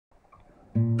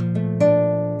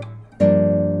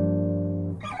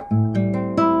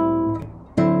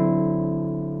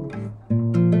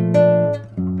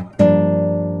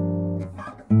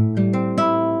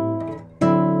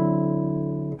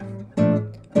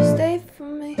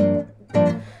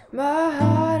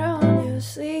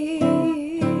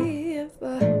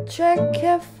tread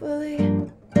carefully,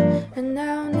 and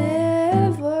I'll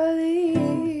never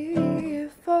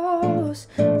leave. False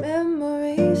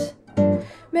memories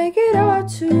make it hard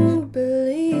to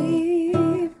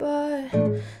believe, but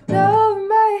knowing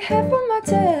my head from my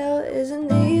tail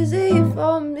isn't easy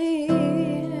for me.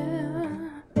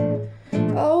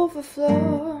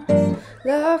 Overflow,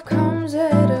 love comes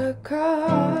at a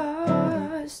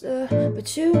cost,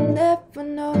 but you never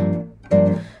know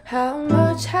how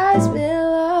much has been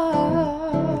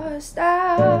lost.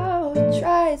 I'll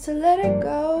try to let it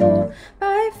go,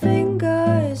 my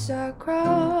fingers are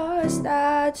crossed.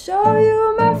 I'd show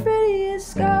you my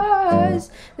prettiest scars,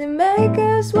 they make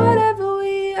us whatever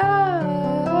we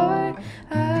are.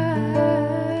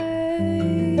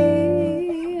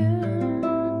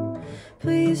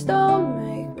 Please don't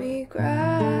make me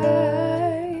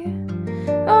cry.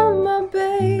 Oh my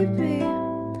baby,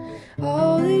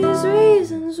 all these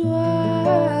reasons why.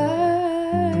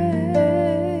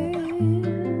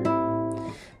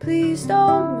 Please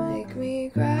don't make me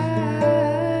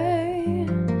cry.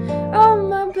 Oh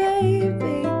my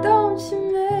baby, don't you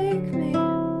make me.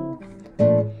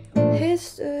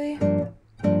 History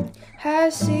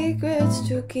has secrets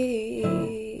to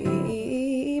keep.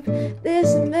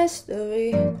 This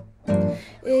mystery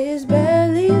is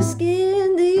barely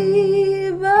skin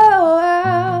deep. Oh,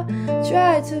 I'll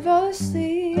try to fall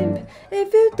asleep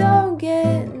if you don't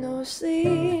get no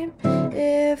sleep.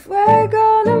 If we're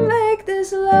gonna make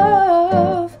this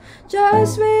love,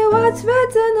 trust me, what's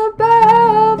written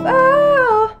above.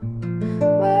 Oh,